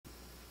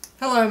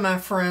Hello my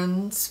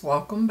friends,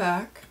 welcome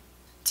back.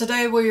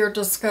 Today we are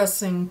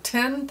discussing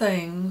 10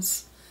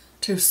 things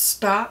to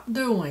stop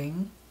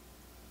doing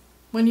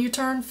when you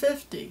turn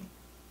 50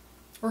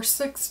 or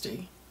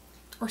 60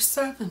 or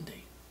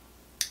 70.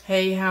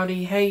 Hey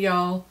howdy, hey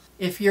y'all.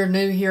 If you're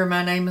new here,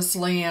 my name is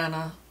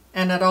Leanna,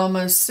 and at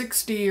almost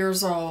 60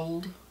 years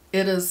old,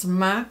 it is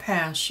my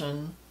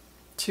passion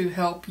to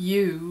help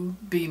you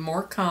be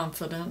more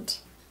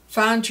confident,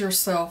 find your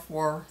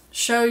self-worth,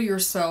 show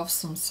yourself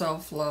some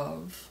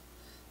self-love.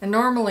 And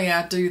normally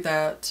I do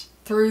that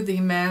through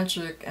the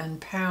magic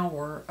and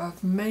power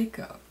of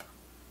makeup.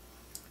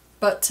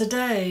 But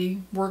today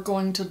we're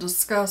going to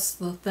discuss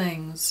the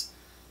things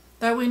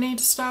that we need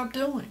to stop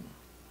doing.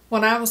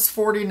 When I was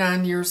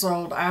 49 years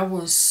old, I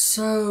was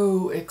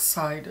so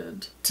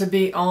excited to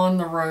be on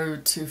the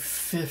road to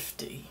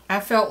 50. I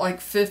felt like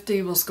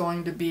 50 was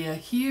going to be a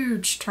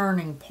huge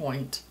turning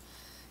point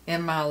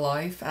in my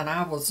life, and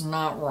I was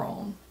not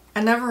wrong.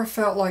 I never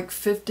felt like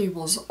 50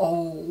 was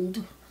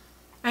old.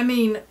 I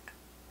mean,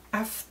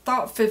 I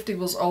thought 50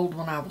 was old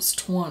when I was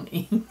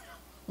 20,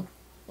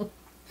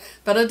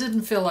 but I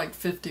didn't feel like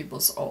 50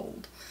 was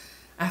old.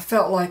 I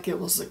felt like it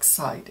was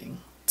exciting.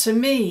 To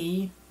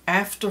me,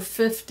 after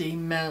 50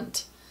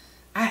 meant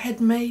I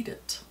had made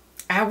it.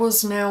 I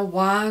was now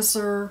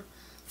wiser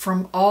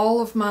from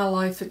all of my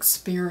life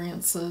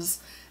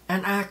experiences,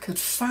 and I could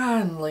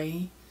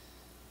finally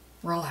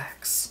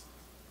relax.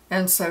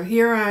 And so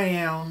here I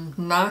am,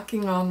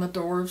 knocking on the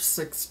door of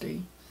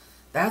 60.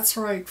 That's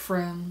right,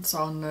 friends.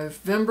 On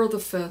November the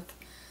 5th,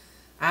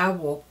 I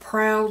will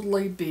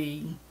proudly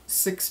be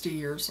 60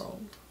 years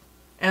old.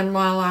 And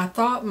while I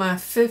thought my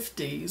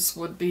 50s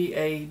would be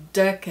a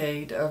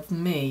decade of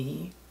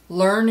me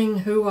learning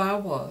who I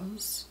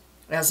was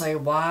as a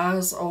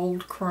wise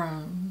old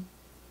crone,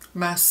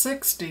 my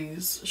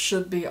 60s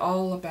should be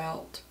all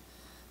about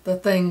the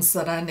things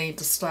that I need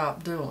to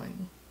stop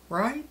doing,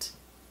 right?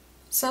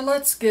 So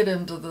let's get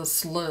into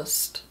this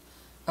list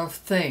of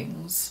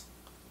things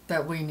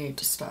that we need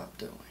to stop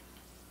doing.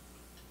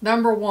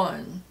 Number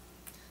 1,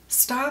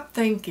 stop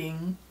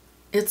thinking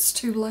it's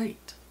too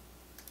late.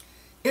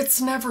 It's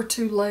never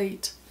too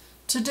late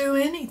to do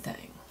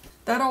anything.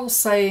 That old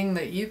saying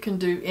that you can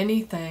do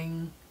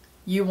anything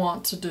you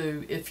want to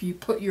do if you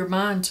put your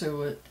mind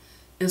to it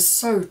is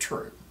so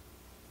true.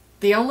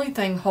 The only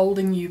thing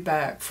holding you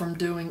back from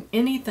doing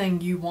anything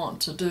you want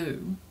to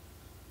do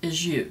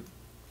is you.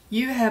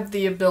 You have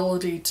the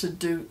ability to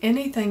do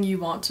anything you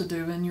want to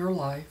do in your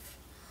life,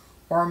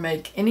 or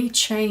make any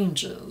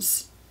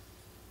changes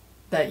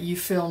that you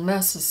feel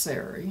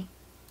necessary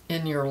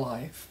in your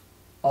life,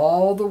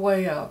 all the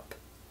way up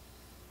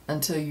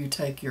until you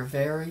take your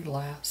very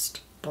last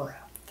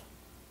breath.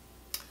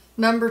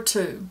 Number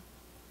 2,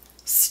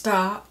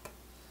 stop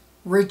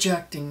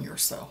rejecting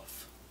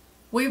yourself.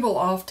 We will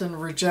often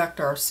reject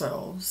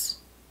ourselves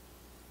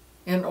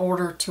in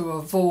order to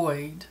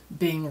avoid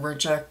being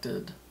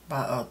rejected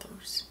by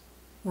others.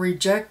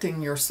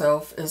 Rejecting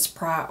yourself is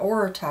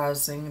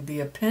prioritizing the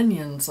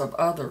opinions of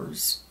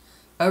others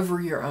over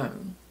your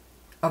own,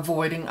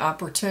 avoiding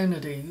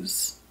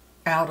opportunities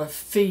out of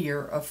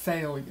fear of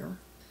failure.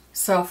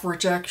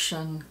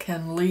 Self-rejection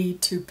can lead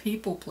to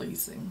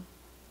people-pleasing,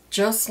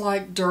 just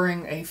like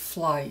during a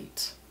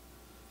flight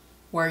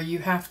where you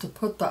have to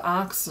put the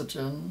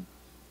oxygen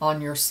on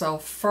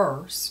yourself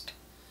first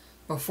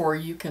before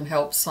you can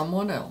help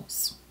someone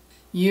else.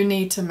 You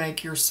need to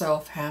make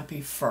yourself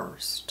happy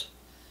first.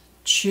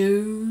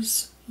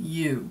 Choose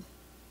you.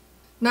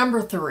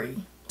 Number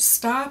 3,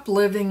 stop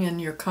living in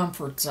your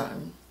comfort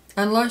zone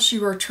unless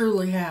you are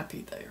truly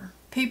happy there.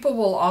 People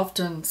will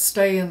often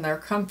stay in their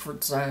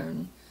comfort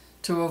zone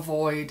to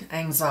avoid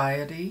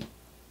anxiety,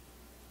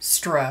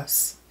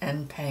 stress,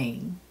 and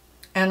pain,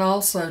 and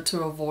also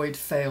to avoid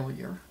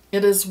failure.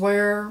 It is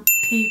where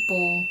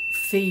people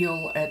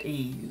feel at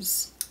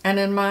ease. And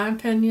in my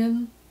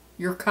opinion,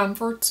 your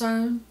comfort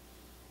zone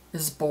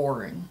is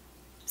boring.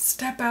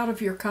 Step out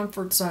of your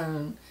comfort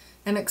zone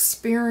and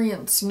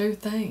experience new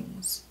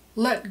things.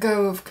 Let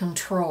go of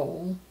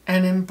control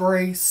and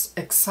embrace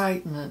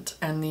excitement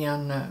and the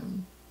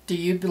unknown. Do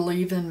you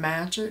believe in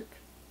magic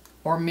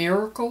or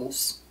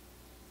miracles?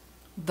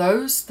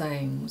 Those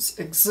things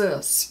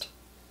exist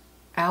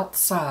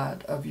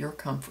outside of your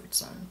comfort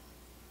zone.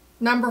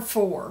 Number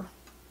 4,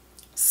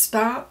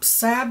 stop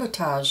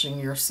sabotaging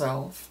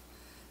yourself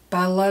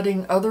by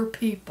letting other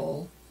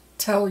people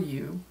tell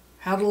you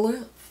how to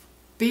live.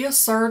 Be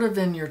assertive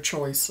in your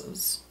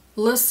choices.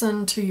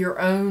 Listen to your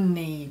own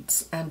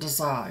needs and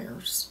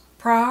desires.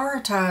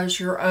 Prioritize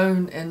your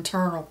own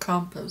internal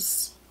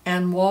compass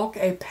and walk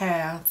a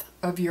path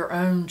of your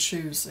own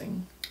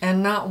choosing,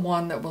 and not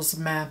one that was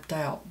mapped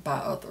out by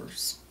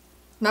others.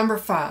 Number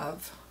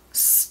 5,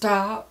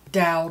 stop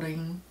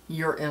doubting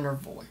your inner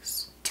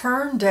voice.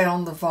 Turn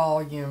down the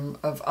volume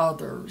of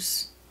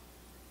others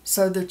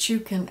so that you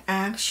can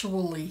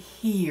actually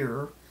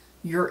hear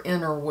your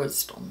inner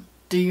wisdom.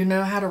 Do you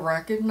know how to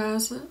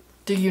recognize it?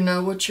 Do you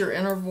know what your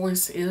inner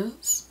voice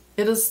is?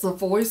 It is the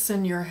voice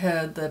in your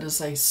head that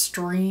is a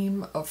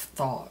stream of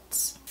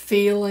thoughts,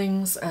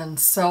 feelings and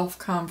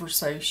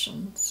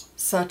self-conversations,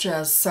 such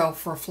as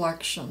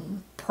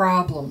self-reflection,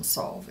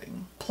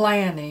 problem-solving,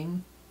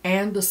 planning,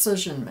 and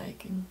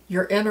decision-making.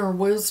 Your inner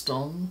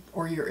wisdom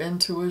or your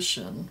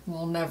intuition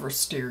will never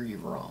steer you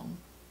wrong,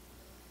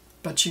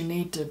 but you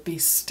need to be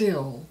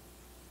still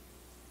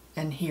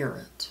and hear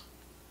it.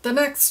 The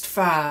next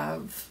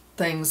 5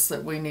 things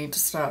that we need to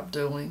stop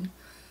doing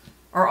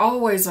are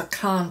always a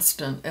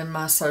constant in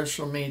my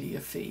social media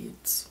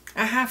feeds.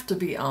 I have to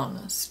be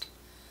honest.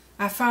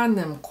 I find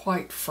them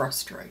quite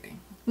frustrating.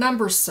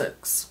 Number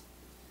 6,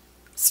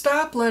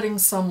 stop letting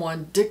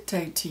someone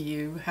dictate to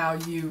you how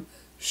you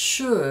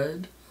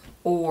should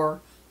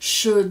or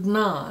should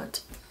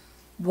not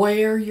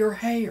wear your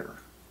hair.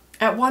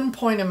 At one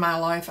point in my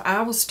life,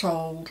 I was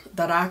told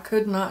that I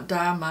could not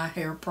dye my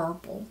hair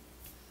purple,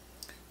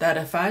 that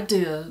if I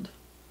did,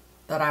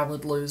 that I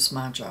would lose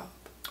my job.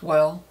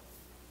 Well,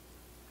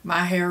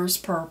 my hair is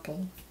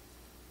purple,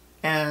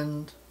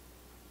 and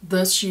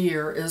this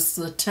year is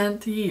the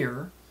 10th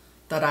year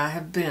that I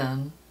have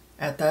been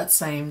at that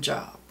same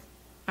job.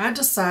 I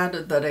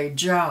decided that a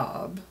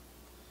job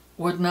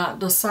would not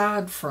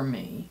decide for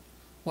me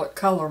what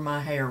color my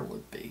hair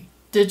would be.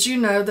 Did you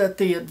know that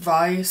the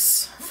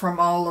advice from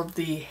all of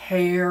the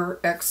hair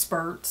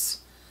experts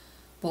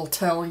will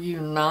tell you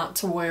not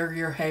to wear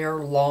your hair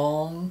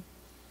long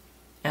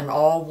and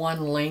all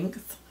one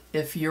length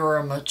if you're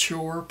a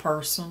mature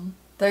person?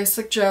 They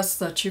suggest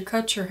that you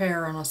cut your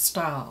hair in a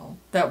style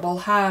that will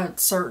hide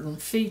certain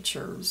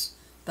features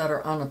that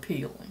are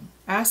unappealing.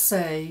 I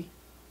say,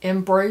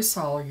 embrace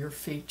all your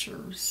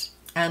features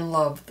and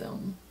love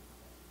them.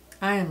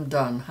 I am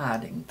done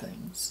hiding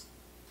things.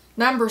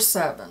 Number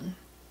 7,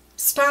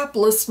 stop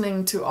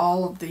listening to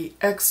all of the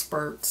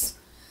experts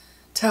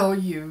tell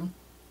you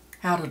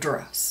how to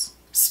dress.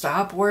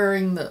 Stop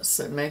wearing this,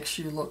 it makes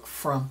you look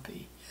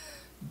frumpy.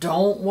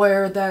 Don't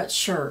wear that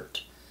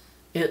shirt,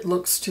 it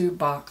looks too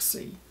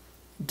boxy.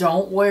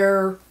 Don't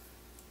wear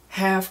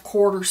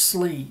half-quarter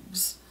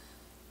sleeves.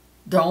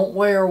 Don't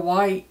wear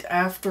white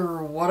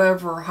after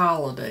whatever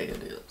holiday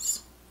it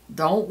is.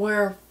 Don't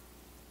wear,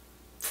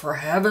 for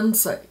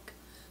heaven's sake,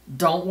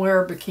 don't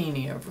wear a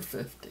bikini over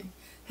 50.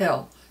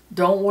 Hell,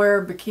 don't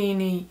wear a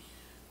bikini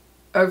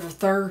over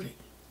 30.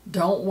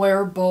 Don't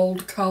wear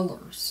bold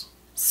colors.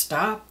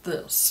 Stop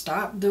this.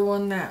 Stop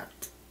doing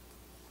that.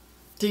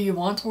 Do you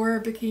want to wear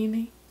a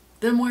bikini?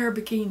 Then wear a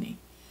bikini.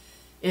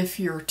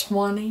 If you're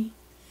 20,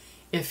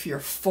 if you're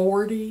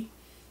 40,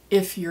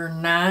 if you're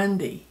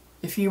 90,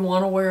 if you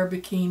want to wear a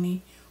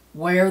bikini,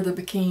 wear the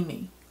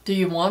bikini. Do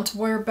you want to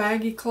wear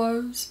baggy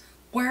clothes?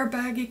 Wear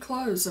baggy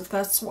clothes if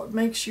that's what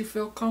makes you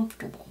feel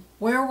comfortable.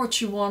 Wear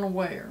what you want to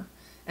wear.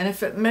 And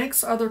if it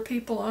makes other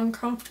people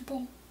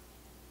uncomfortable,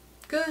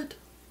 good.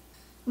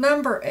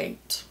 Number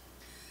 8,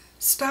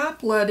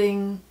 stop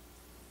letting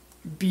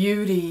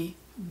beauty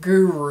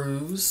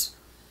gurus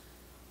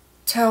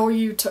tell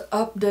you to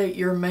update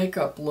your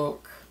makeup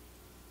look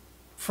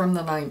from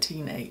the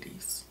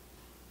 1980s.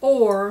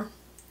 Or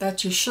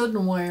that you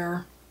shouldn't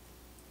wear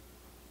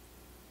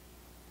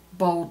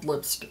bold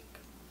lipstick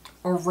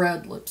or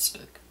red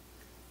lipstick.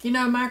 You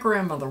know, my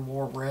grandmother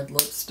wore red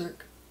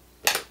lipstick.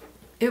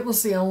 It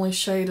was the only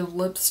shade of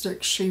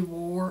lipstick she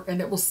wore,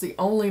 and it was the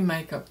only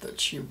makeup that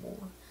she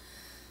wore.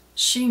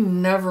 She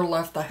never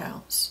left the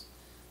house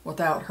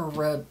without her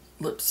red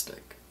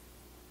lipstick.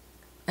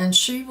 And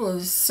she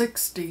was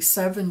 60,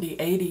 70,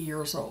 80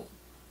 years old.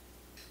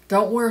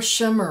 Don't wear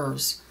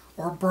shimmers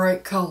or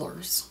bright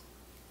colors.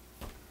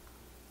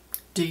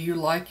 Do you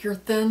like your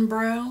thin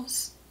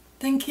brows?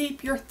 Then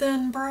keep your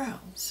thin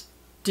brows.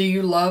 Do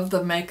you love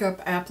the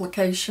makeup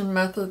application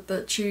method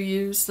that you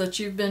use, that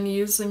you've been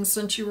using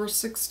since you were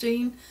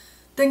 16?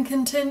 Then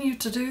continue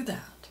to do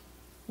that.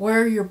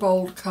 Wear your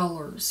bold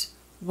colors.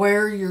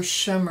 Wear your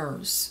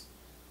shimmers.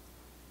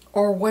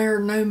 Or wear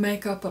no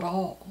makeup at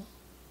all.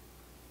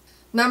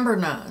 Number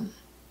 9,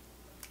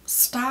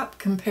 stop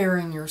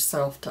comparing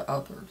yourself to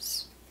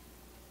others.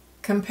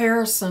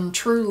 Comparison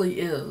truly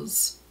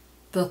is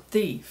the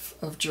thief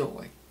of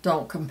joy.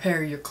 Don't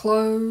compare your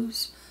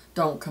clothes.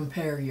 Don't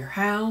compare your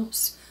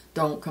house.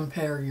 Don't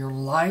compare your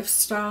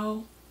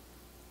lifestyle.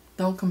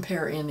 Don't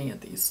compare any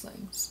of these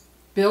things.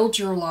 Build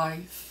your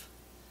life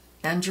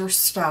and your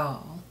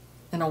style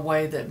in a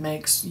way that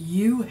makes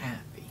you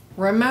happy.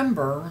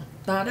 Remember,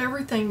 not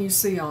everything you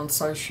see on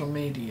social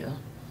media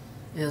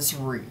is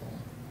real.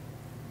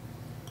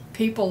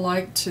 People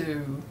like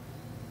to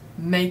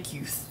make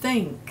you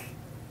think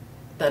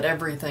that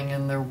everything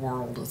in their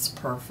world is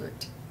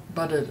perfect,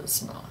 but it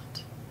is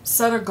not.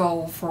 Set a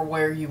goal for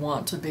where you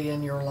want to be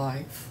in your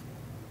life.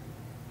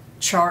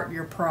 Chart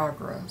your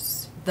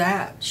progress.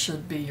 That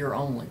should be your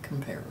only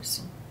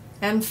comparison.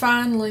 And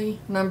finally,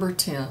 number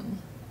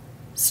 10,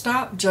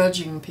 stop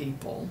judging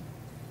people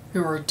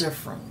who are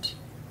different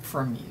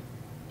from you.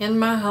 In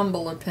my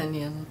humble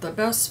opinion, the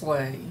best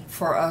way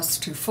for us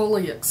to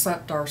fully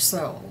accept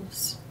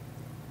ourselves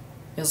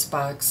is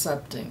by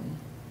accepting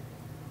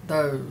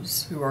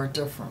those who are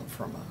different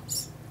from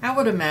us. I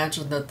would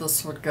imagine that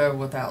this would go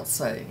without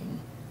saying,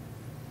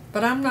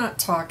 But I'm not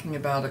talking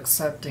about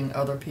accepting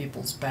other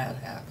people's bad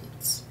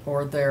habits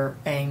or their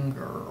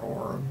anger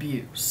or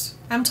abuse.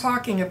 I'm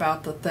talking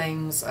about the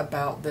things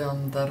about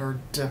them that are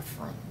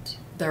different,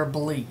 their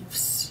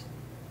beliefs,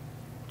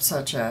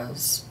 such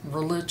as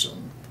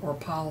religion or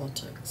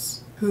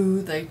politics,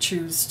 who they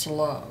choose to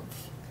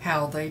love,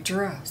 how they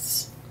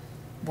dress,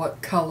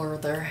 what color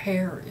their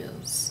hair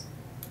is,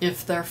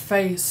 if their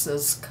face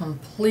is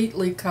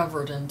completely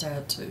covered in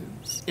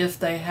tattoos, if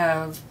they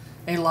have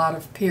a lot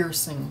of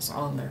piercings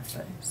on their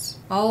face.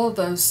 All of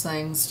those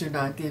things do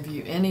not give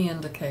you any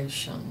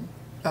indication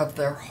of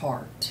their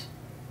heart.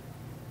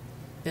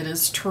 It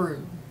is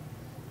true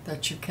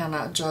that you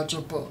cannot judge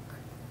a book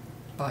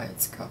by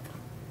its cover.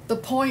 The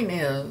point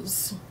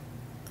is,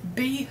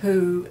 be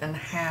who and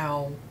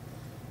how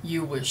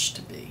you wish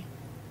to be.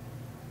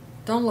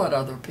 Don't let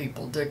other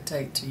people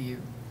dictate to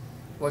you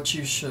what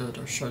you should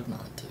or should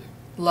not do.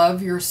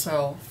 Love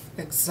yourself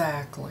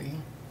exactly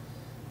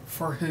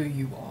for who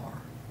you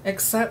are.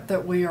 Accept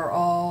that we are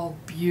all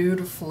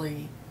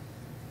beautifully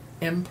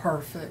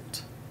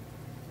imperfect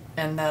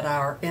and that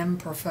our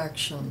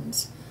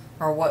imperfections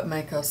are what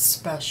make us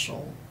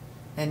special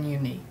and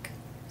unique.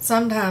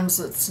 Sometimes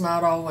it's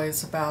not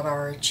always about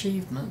our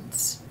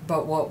achievements,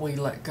 but what we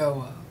let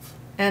go of.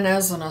 And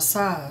as an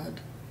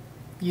aside,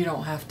 you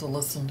don't have to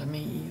listen to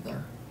me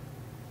either.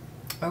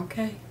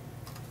 Okay.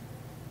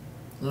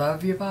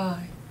 Love you,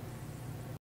 bye.